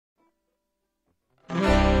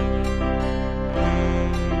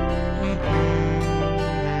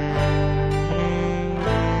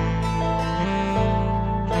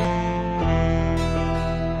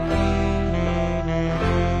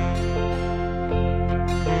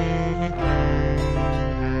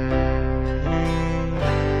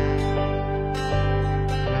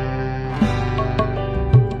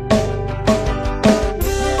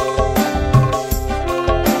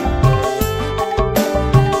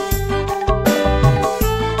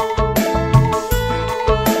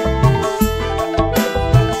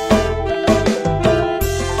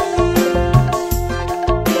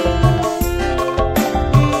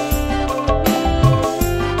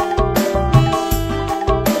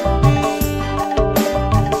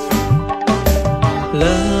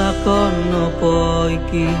Lelakon nopo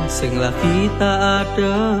iki sing lagi tak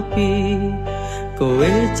adepi. Kowe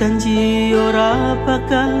janji ora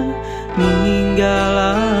bakal ninggal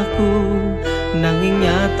aku, nanging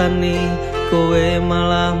nyatane kowe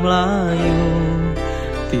malah mlayu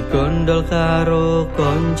digondol karo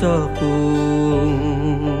koncoku.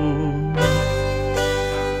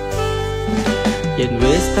 Yen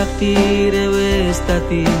wis takdire wis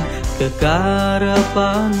dadi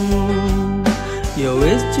kekarepanmu, ya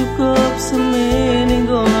wis cukup semene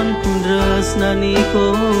nggonku tresnani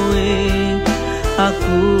kowe.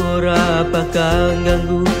 Aku ora bakal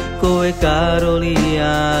ganggu kowe karo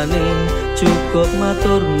liyane, cukup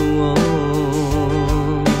matur nuwun.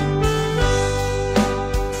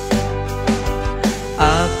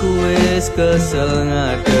 Aku wis kesel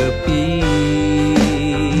ngadepi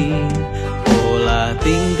pola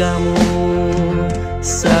tingkahmu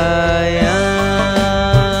sayang.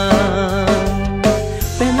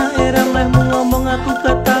 Penak era mlehmu ngomong aku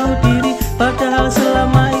gak tahu diri, padahal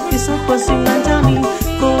selama iki sapa sing ngancani.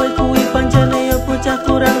 Kowe kuwi pancene ya bocah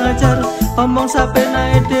kurang ajar, omong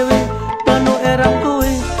sapenae dhewe panu erang kowe.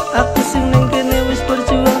 Aku sing ning kene wis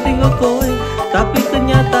berjuang tinggo kowe, tapi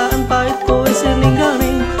kenyataan pahit kowe sing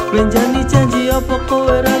ninggane. Menjani janji apa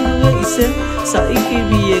kowe ra duwe isin, saiki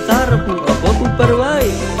piye karepmu apa bubar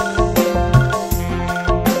wae.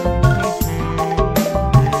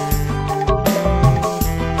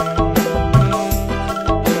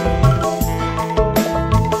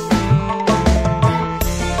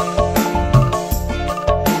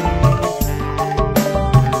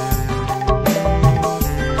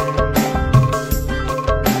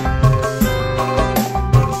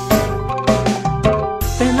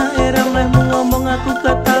 Aku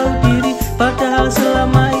gak tahu diri, padahal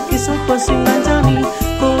selama iki sapa sing ngancani.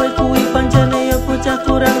 Kowe kuwi pancene ya bocah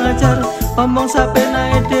kurang ajar, omong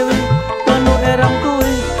sapenae dhewe panu erang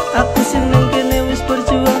kowe. Aku sing ning kene wis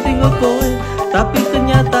berjuang tinggo kowe, tapi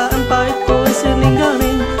kenyataan pahit kowe sing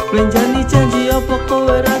ninggane. Menjani janji apa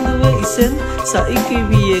kowe ra duwe isin, saiki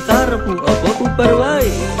piye karepmu apa bubar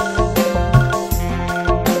wae.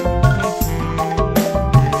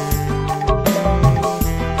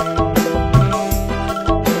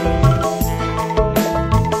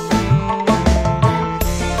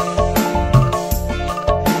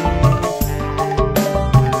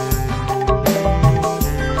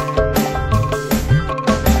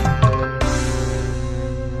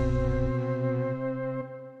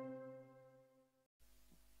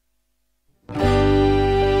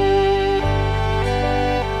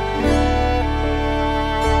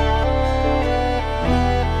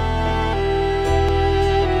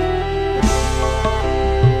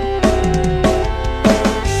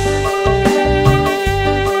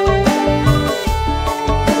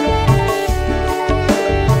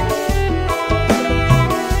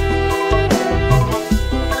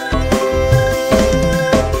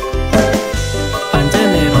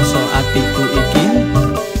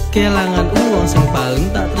 Kelangan uang sing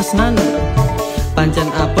paling tak tresnani,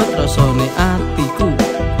 pancen abot rasane atiku.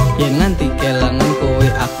 Yen nganti kelangan kowe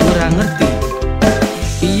aku ora ngerti,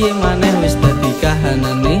 piye maneh wis dadi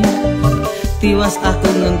kahanane. Tiwas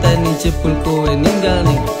aku ngenteni jebul kowe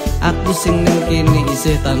ninggalne, aku sing ning kene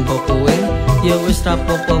isih tanpa kowe. Ya wis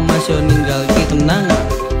rapopo mas yo ninggalke kenangan.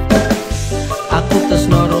 Aku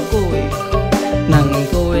tresno karo kowe, nanging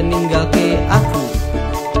kowe ninggalke aku.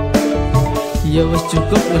 Ya wis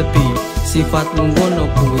cukup ngerti, sifatmu ngono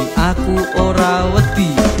kuwi aku ora wedi.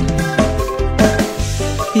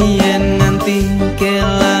 Yen nganti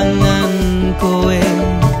kelangan kowe,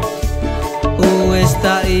 wis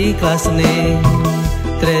tak ikhlasne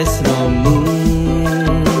tresnomu.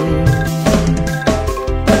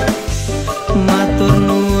 Matur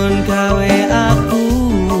nuwun gawe aku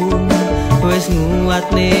wis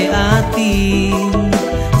nguatne ati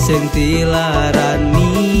sing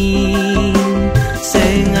dilarani.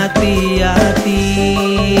 Sing hati-hati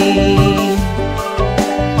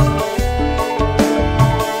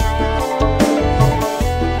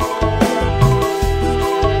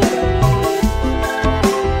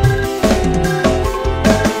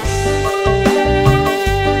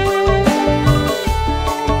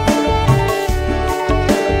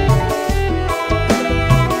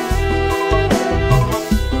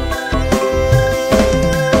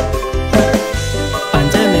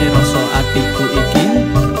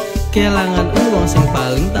kelangan uang sing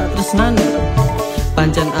paling tak tresnani,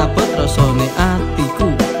 pancen abot rasane atiku.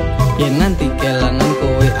 Yen nganti kelangan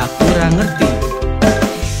kowe aku ora ngerti,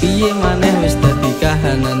 piye maneh wis dadi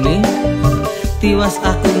kahanane. Tiwas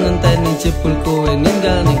aku ngenteni jebul kowe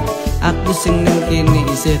ninggalne, aku sing ning kene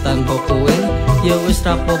isih tanpa kowe. Ya wis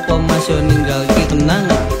rapopo mas yo ninggalke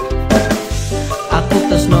kenangan. Aku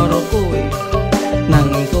tresno karo kowe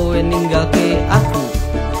nanging kowe ninggalke aku.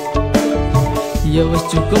 Ya wis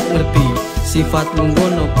cukup ngerti sifatmu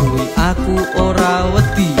ngono kuwi aku ora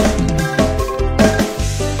wedi.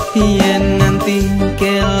 Yen nanti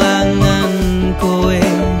kelangan kowe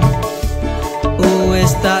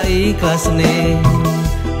wis tak ikhlasne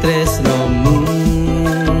tresnomu.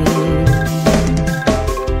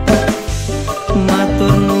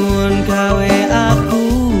 Matur nuwun gawe aku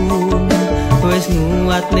wis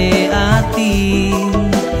nguatne ati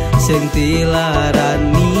sing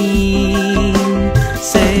dilarani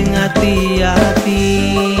sing ati-ati.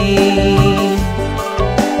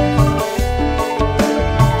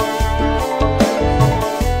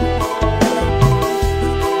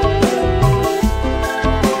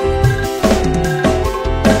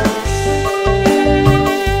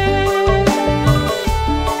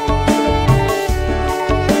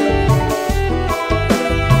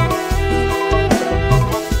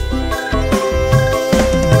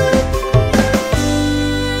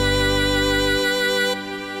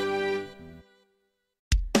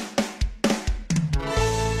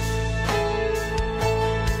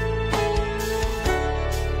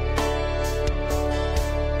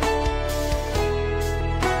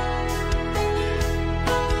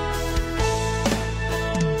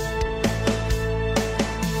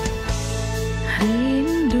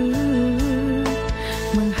 Rindu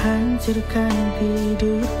menghancurkan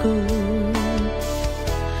tidurku,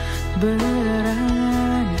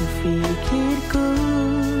 berangan di pikirku,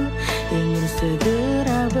 ingin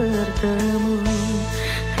segera bertemu.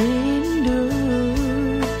 Rindu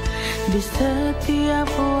di setiap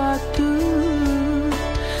waktu,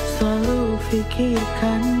 selalu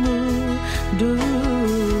pikirkanmu.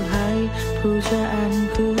 Duhai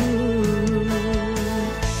pujaanku,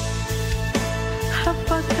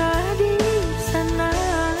 apakah di sana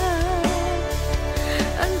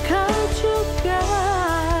engkau juga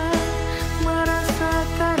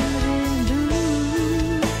merasakan rindu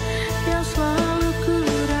yang selalu ku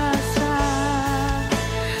rasa?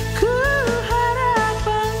 Ku harap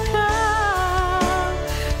engkau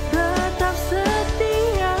tetap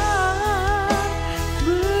setia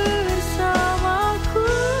bersamaku.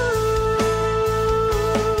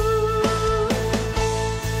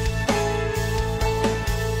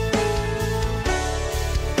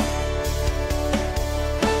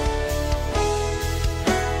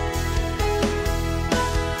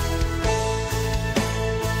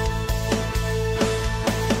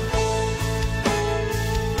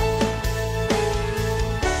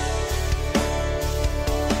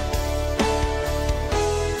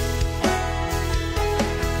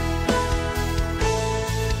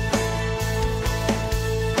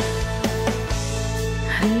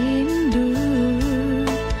 Rindu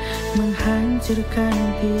menghancurkan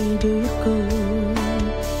hidupku,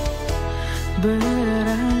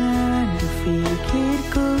 berangan di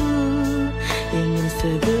pikirku, ingin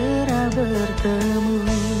segera bertemu.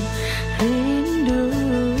 Rindu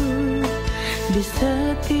di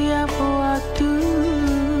setiap waktu,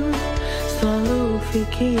 selalu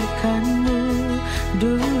pikirkanmu.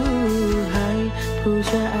 Duhai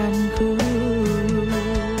pujaanku,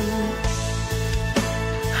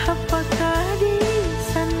 apakah di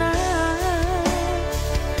sana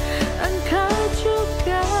engkau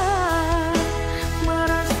juga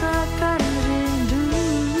merasakan rindu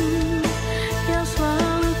yang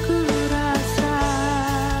selalu ku rasa?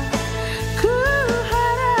 Ku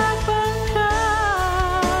harap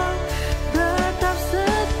engkau tetap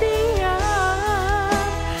setia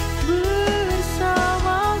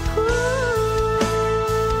bersamaku.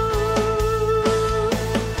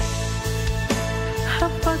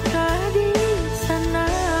 Apakah di sana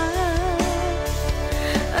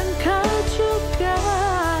engkau juga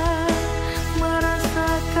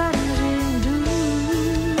merasakan rindu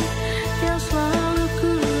yang selalu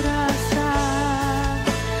ku rasa?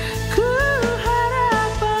 Ku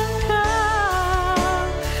harap engkau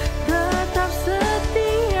tetap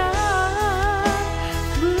setia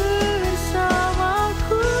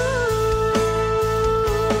bersamaku.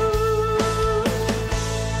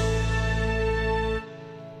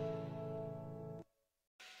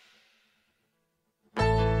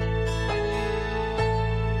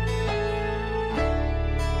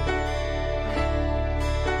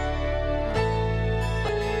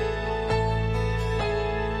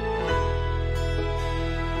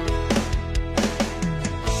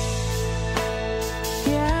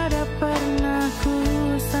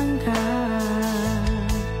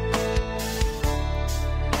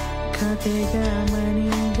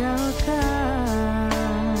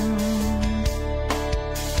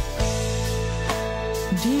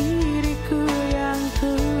 diriku yang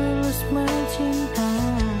tulus mencinta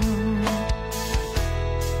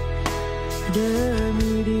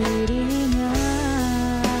demi dirinya.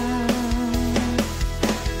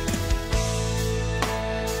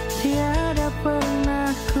 Tiada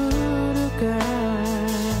pernah kuduga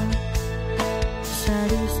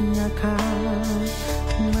sadisnya kau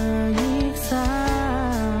menyiksa.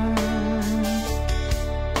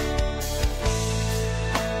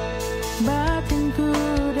 Batinku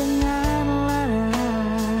dengan lara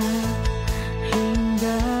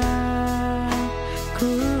hingga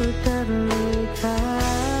ku terluka.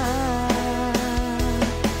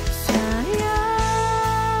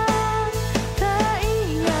 Sayang, tak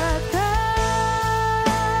ingatkah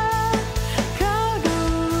kau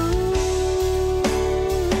dulu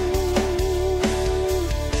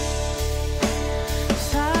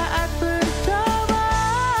saat pertama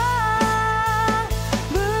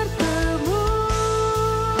bertemu,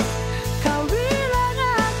 kau bilang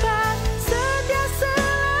akan setia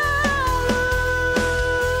selalu.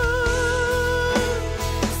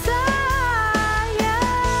 Sayang,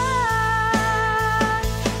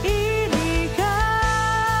 inikah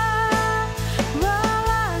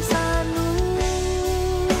balasanmu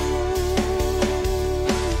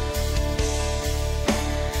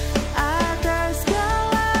atas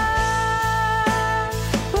segala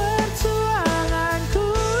perjuanganku?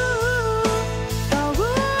 Kau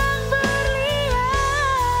buang berlian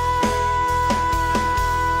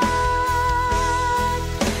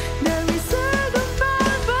demi segumpal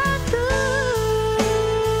batu.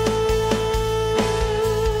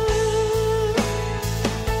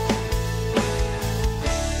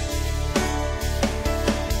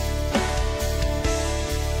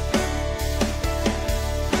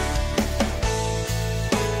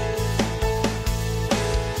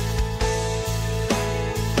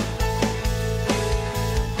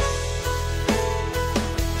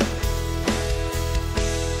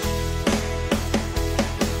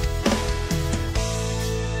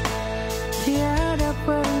 Tiada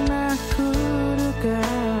pernah kuduga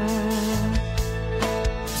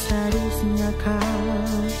sadisnya kau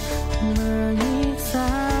menyiksa.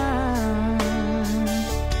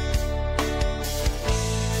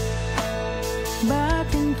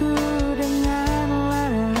 Batinku dengan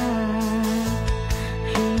lara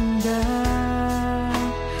hingga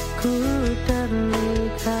ku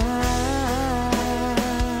terluka.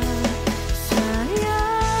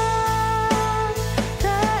 Sayang,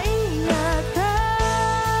 tak ingatkah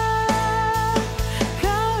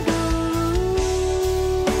kau dulu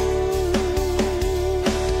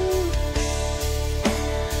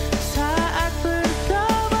saat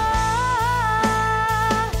pertama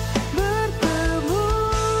bertemu,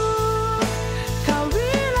 kau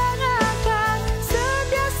bilang akan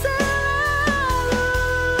setia selalu.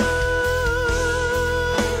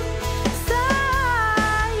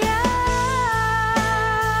 Sayang,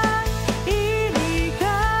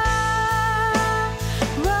 inikah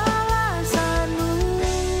balasanmu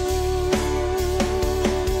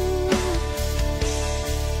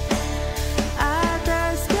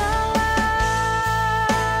atas segala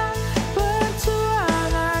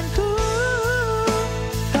perjuanganku?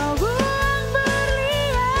 Kau buang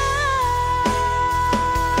berlian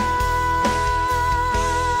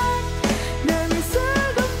demi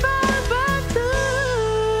segumpal batu.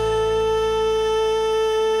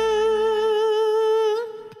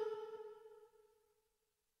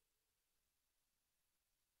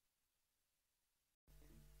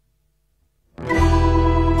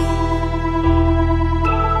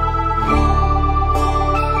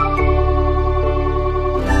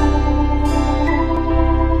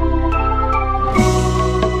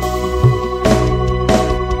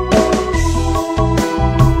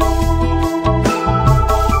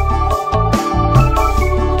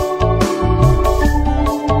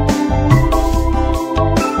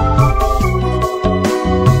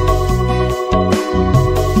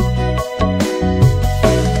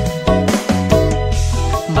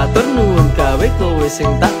 Matur nuwun gawe kowe sing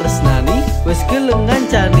tak tresnani, wis gelem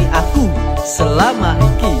ngancani aku selama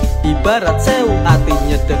iki. Ibarat sewu ati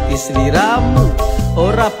nyedeki sliramu,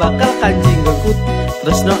 ora bakal kanjing ngekut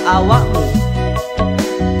tresno awakmu.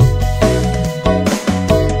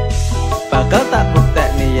 Bakal tak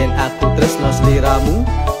buktekni yen aku tresno sliramu,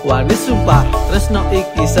 wani sumpah tresno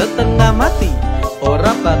iki setengah mati,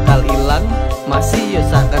 ora bakal ilang, masih yo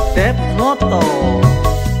sakedhep moto.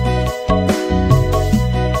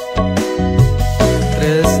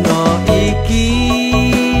 Tresno iki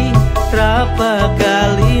ra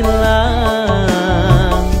bakal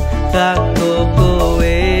ilang kanggo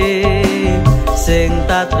kowe sing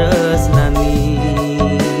tak tresnani.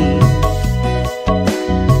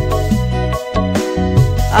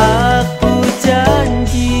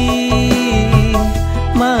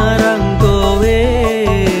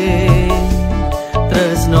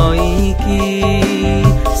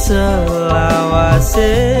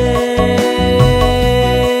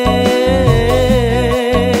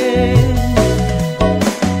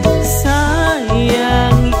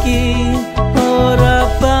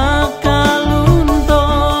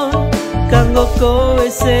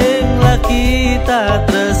 lagi tak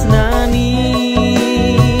tresnani.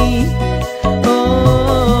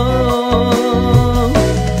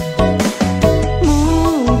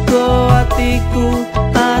 Muga atiku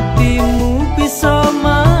atimu bisa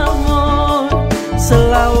makmur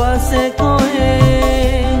selawase kowe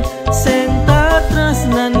sing tak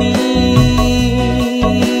tresnani.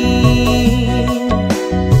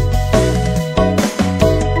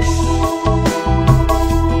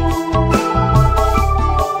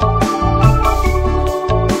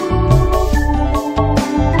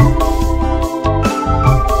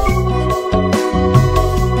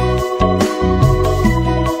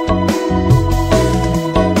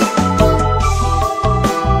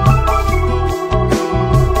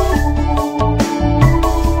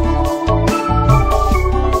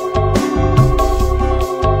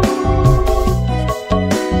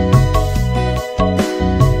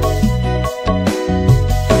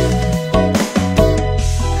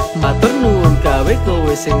 Matur nuwun gawe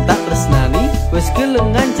kowe sing tak tresnani, wis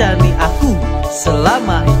gelem ngancani aku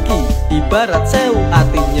selama iki. Ibarat sewu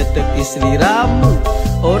ati nyedeki sliramu,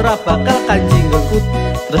 ora bakal kanjingku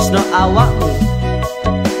tresno awakmu.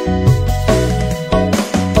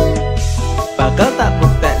 Bakal tak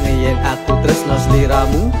buktekne yen aku tresno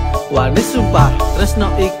sliramu, wani sumpah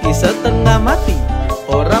tresno iki setengah mati,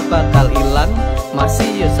 ora bakal ilang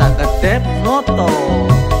masih yo sakedhep moto.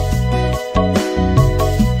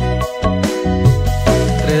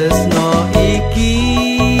 Tresno iki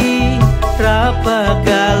ra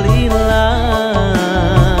bakal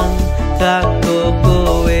ilang kanggo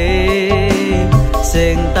kowe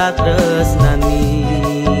sing tak tresnani.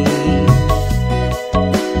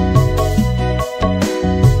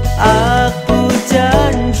 Aku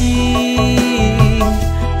janji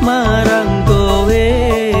marang kowe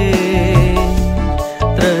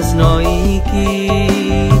tresno iki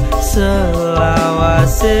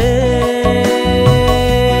selawase.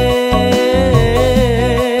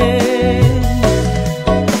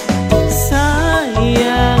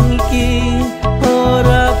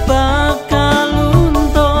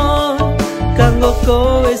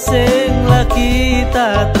 Kowe sing lagi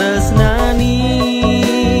tak